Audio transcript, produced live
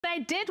I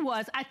did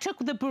was I took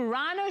the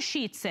Burano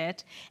sheet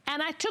set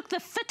and I took the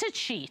fitted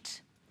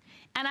sheet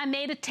and I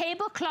made a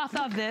tablecloth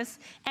of this,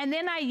 and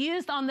then I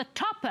used on the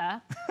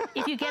topper,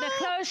 if you get a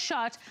close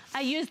shot,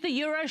 I used the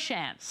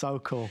Eurosham. So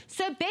cool.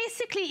 So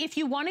basically, if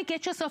you want to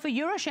get yourself a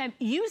Eurosham,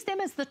 use them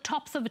as the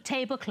tops of a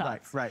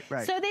tablecloth. Right.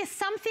 So there's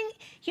something,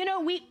 you know,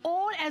 we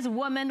all as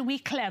women, we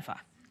clever.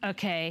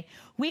 Okay,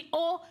 we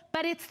all,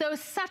 but it's those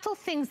subtle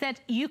things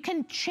that you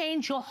can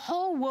change your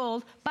whole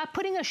world by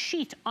putting a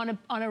sheet on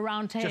a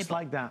round table. Just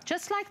like that.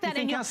 Just like that.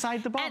 You think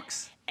outside the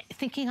box.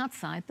 Thinking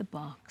outside the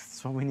box.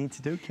 That's what we need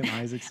to do, Kim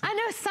Isaacson. I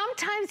know,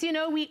 sometimes, you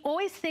know, we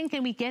always think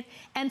and we get,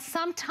 and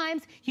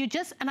sometimes you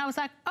just, and I was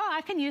like, oh,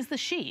 I can use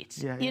the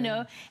sheet, you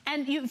know.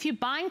 And if you're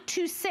buying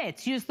 2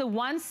 sets, use the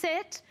one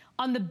set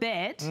on the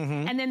bed,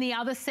 and then the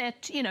other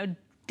set, you know,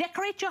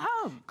 decorate your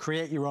home.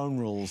 Create your own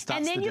rules. That's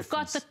and then the you've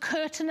got the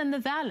curtain and the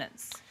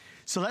valance.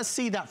 So let's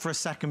see that for a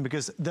second,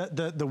 because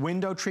the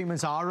window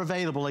treatments are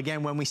available.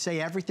 Again, when we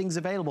say everything's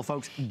available,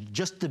 folks,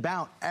 just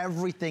about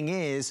everything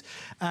is.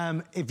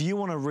 If you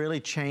want to really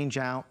change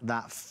out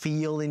that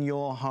feel in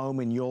your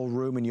home, in your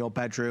room, in your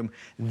bedroom,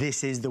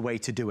 this is the way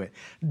to do it.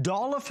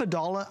 Dollar for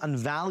dollar and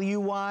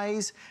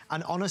value-wise,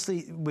 and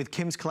honestly, with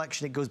Kim's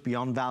collection, it goes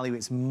beyond value.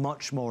 It's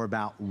much more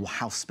about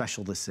how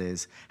special this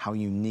is, how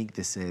unique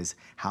this is,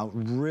 how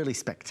really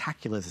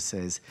spectacular this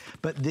is.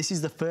 But this is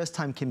the first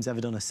time Kim's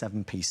ever done a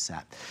 7-piece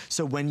set.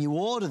 So when you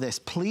order this,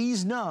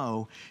 please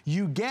know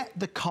you get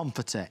the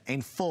comforter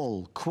in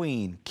full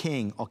queen,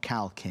 king, or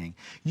Cal King.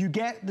 You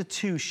get the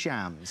 2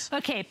 shams.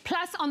 Okay,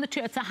 plus on the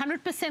 2, it's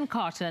 100%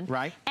 cotton.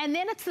 Right. And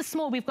then it's the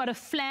small. We've got a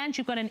flange.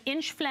 You've got an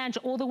inch flange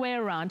all the way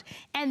around.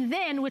 And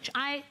then, which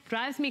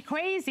drives me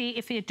crazy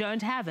if you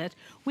don't have it,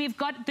 we've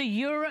got the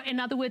Euro, in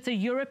other words, a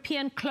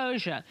European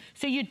closure.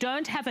 So you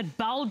don't have it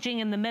bulging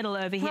in the middle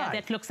over here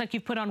that looks like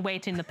you've put on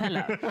weight in the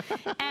pillow.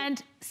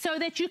 And so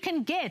that you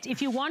can get,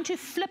 if you want to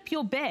flip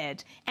your bed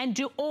and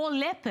do all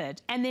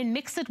leopard and then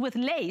mix it with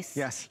lace,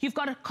 you've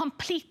got a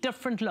complete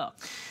different look.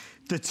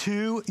 The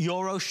 2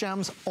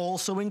 Euroshams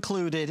also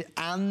included,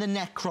 and the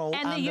neck roll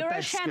and the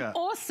bed skirt. And the Eurosham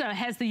also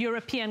has the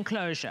European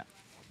closure.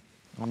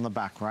 On the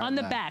back, right on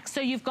the back. So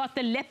you've got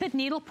the leopard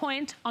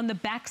needlepoint on the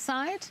back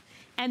side,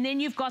 and then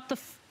you've got the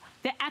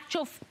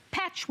actual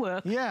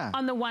patchwork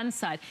on the one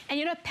side. And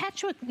you know,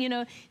 patchwork, you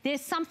know,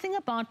 there's something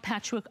about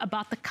patchwork,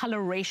 about the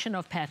coloration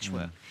of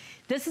patchwork.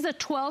 This is a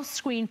 12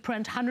 screen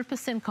print,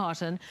 100%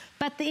 cotton,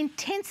 but the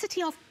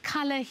intensity of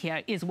color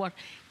here is what,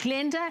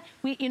 Glenda,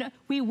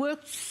 we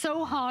worked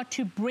so hard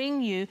to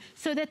bring you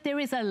so that there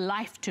is a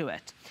life to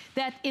it.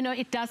 That, you know,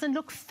 it doesn't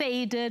look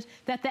faded,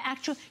 that the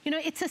actual, you know,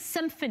 it's a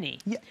symphony.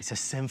 Yeah, it's a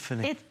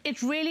symphony.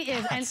 It really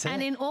is.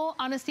 And in all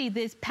honesty,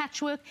 there's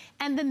patchwork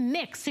and the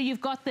mix. So you've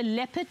got the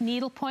leopard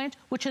needlepoint,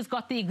 which has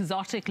got the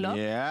exotic look.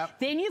 Yeah.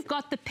 Then you've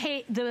got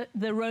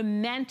the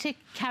romantic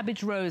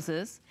cabbage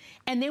roses.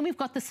 And then we've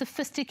got the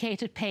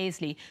sophisticated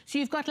paisley. So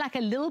you've got like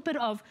a little bit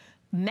of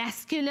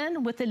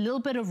masculine with a little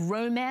bit of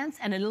romance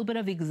and a little bit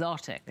of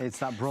exotic. It's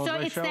that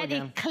Broadway show again. So it's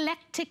that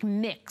eclectic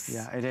mix.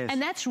 Yeah, it is.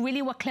 And that's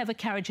really what Clever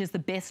Carriage is the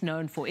best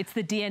known for. It's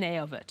the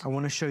DNA of it. I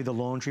want to show you the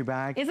laundry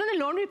bag. Isn't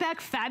the laundry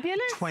bag fabulous?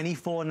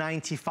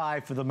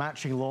 $24.95 for the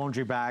matching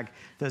laundry bag.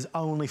 There's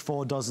only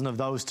 4 dozen of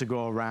those to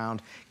go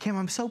around. Kim,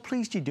 I'm so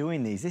pleased you're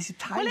doing these. This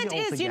ties it all together.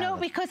 Well, it is, you know,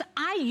 because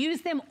I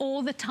use them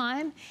all the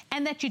time,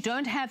 and that you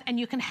don't have, and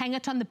you can hang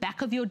it on the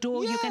back of your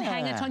door, you can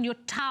hang it on your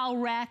towel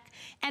rack,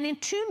 and in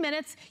 2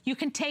 minutes, you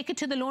can take it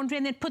to the laundry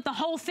and then put the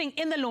whole thing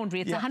in the laundry.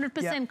 It's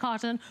 100%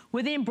 cotton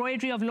with the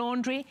embroidery of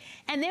laundry.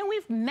 And then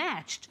we've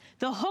matched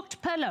the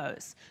hooked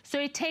pillows. So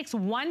it takes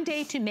 1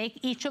 day to make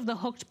each of the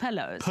hooked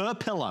pillows. Per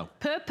pillow.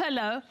 Per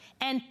pillow,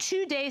 and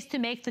 2 days to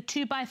make the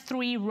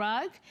 2x3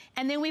 rug.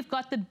 And then we've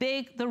got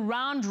the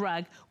round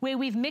rug where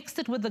we've mixed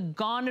it with the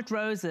garnet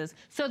roses.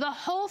 So the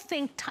whole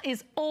thing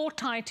is all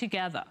tied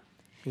together.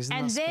 Isn't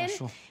that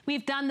special? Then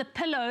we've done the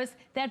pillows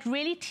that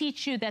really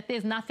teach you that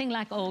there's nothing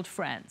like old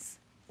friends.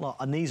 Well,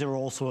 and these are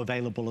also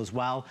available as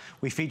well.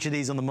 We featured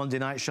these on the Monday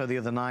night show the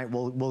other night.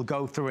 We'll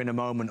go through in a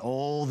moment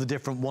all the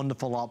different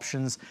wonderful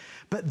options.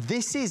 But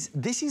this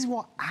is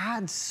what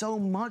adds so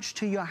much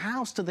to your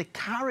house, to the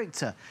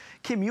character.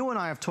 Kim, you and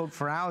I have talked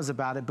for hours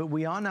about it, but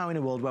we are now in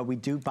a world where we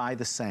do buy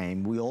the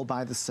same. We all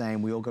buy the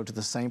same. We all go to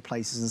the same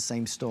places and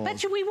same stores.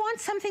 But we want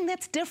something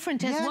that's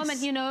different as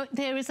women. You know,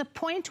 there is a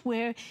point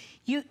where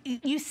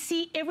you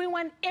see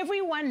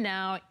everyone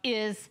now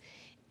is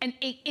an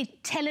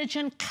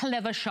intelligent,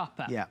 clever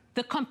shopper. Yeah.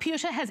 The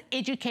computer has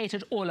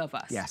educated all of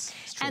us. Yes,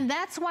 it's true. And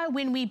that's why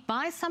when we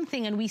buy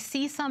something and we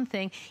see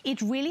something,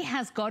 it really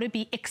has got to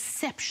be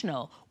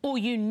exceptional or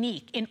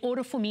unique in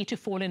order for me to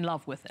fall in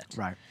love with it.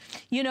 Right.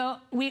 You know,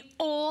 we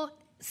all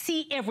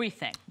see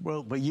everything.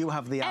 Well, but you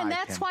have the eye, and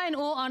that's why, in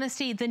all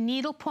honesty, the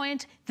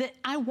needlepoint,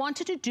 I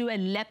wanted to do a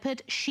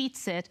leopard sheet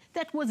set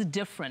that was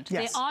different.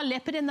 Yes. There are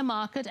leopard in the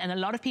market and a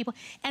lot of people,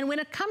 and when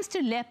it comes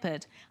to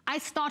leopard, I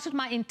started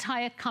my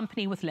entire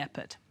company with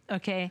leopard.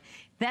 okay?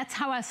 That's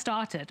how I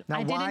started.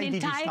 Now, why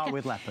did you start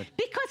with leopard?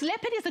 Because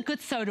leopard is a good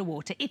soda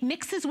water. It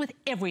mixes with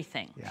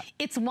everything. Yeah.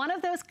 It's one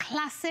of those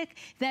classic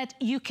that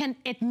you can,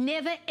 it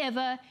never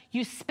ever,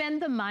 you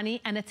spend the money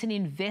and it's an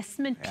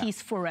investment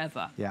piece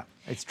forever. Yeah,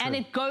 it's true. And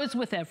it goes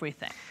with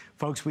everything.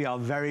 Folks, we are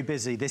very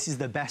busy. This is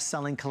the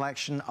best-selling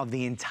collection of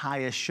the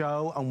entire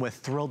show, and we're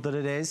thrilled that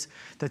it is.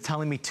 They're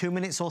telling me 2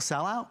 minutes or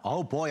sell out.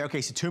 Oh boy,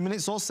 okay, so 2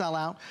 minutes or sell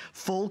out.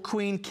 Full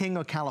Queen King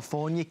or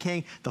California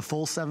King, the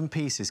full 7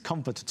 pieces,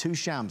 comforter, 2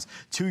 shams,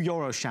 2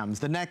 Euro shams,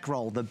 the neck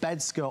roll, the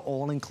bed skirt,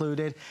 all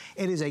included.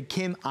 It is a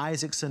Kim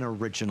Isaacson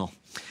original.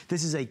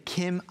 This is a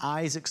Kim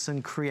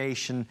Isaacson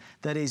creation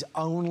that is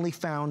only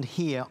found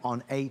here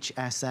on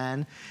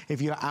HSN.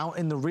 If you're out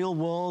in the real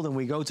world and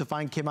we go to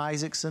find Kim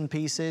Isaacson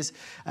pieces,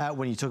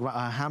 when you talk about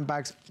her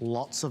handbags,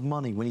 lots of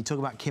money. When you talk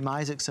about Kim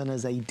Isaacson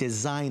as a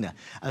designer,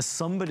 as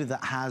somebody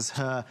that has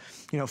her,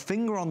 you know,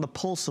 finger on the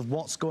pulse of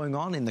what's going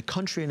on in the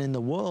country and in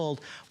the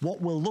world, what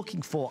we're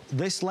looking for,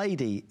 this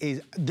lady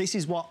is, this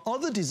is what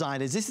other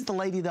designers, this is the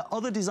lady that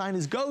other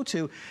designers go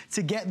to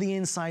get the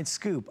inside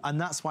scoop.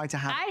 And that's why to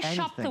have anything. I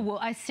shop the world.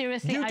 I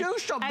seriously. You do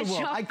shop the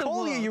world. I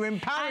call you. You're in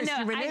Paris.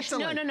 You're in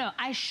Italy. No.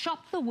 I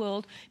shop the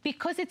world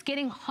because it's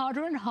getting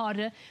harder and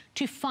harder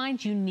to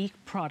find unique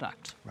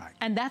product. Right.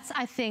 And that's,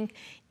 I think,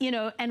 you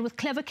know, and with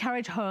Clever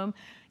Carriage Home,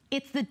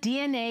 it's the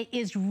DNA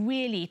is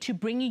really to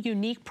bring a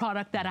unique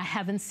product that I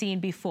haven't seen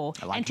before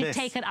and to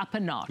take it up a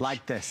notch.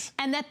 Like this.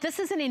 And that this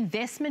is an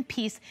investment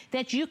piece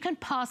that you can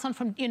pass on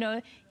from, you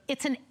know,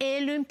 it's an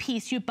heirloom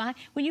piece you buy.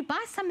 When you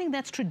buy something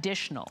that's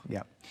traditional,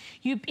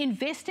 you're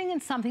investing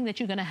in something that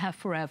you're going to have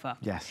forever.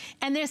 Yes.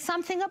 And there's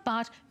something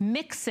about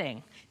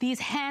mixing these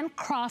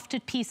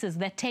handcrafted pieces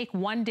that take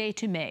 1 day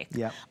to make.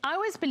 Yep. I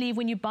always believe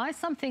when you buy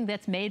something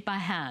that's made by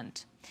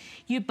hand,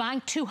 you're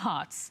buying 2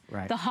 hearts.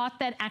 Right. The heart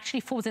that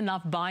actually falls in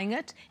love buying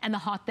it and the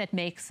heart that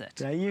makes it.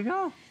 There you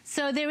go.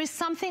 So there is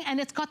something, and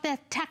it's got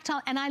that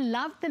tactile, and I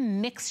love the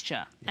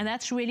mixture. And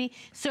that's really,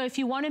 so if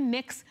you want to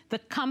mix the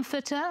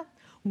comforter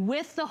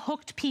with the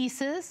hooked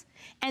pieces,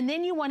 and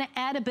then you want to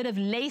add a bit of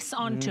lace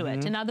onto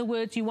it. In other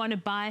words, you want to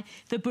buy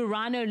the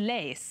Burano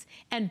lace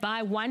and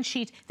buy 1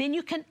 sheet. Then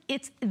you can,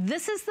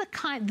 this is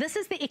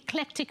the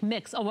eclectic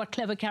mix of what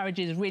Clever Carriage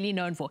is really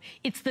known for.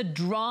 It's the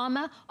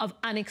drama of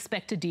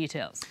unexpected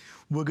details.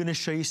 We're going to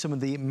show you some of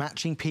the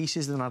matching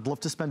pieces, and I'd love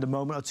to spend a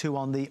moment or two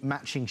on the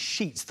matching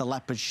sheets, the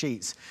leopard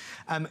sheets.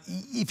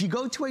 If you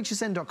go to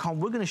hsn.com,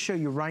 we're going to show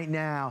you right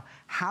now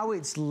how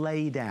it's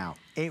laid out.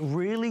 It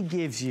really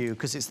gives you,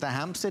 because it's the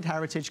Hampstead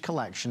Heritage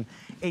Collection,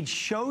 it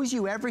shows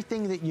you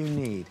everything that you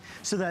need.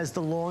 So there's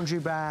the laundry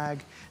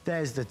bag,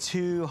 there's the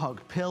 2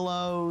 hooked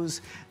pillows,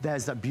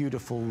 there's that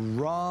beautiful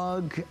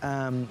rug,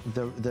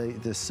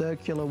 the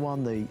circular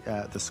one,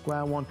 the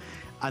square one.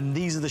 And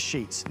these are the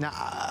sheets. Now,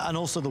 and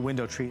also the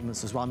window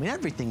treatments as well. I mean,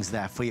 everything's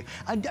there for you.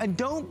 And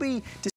don't be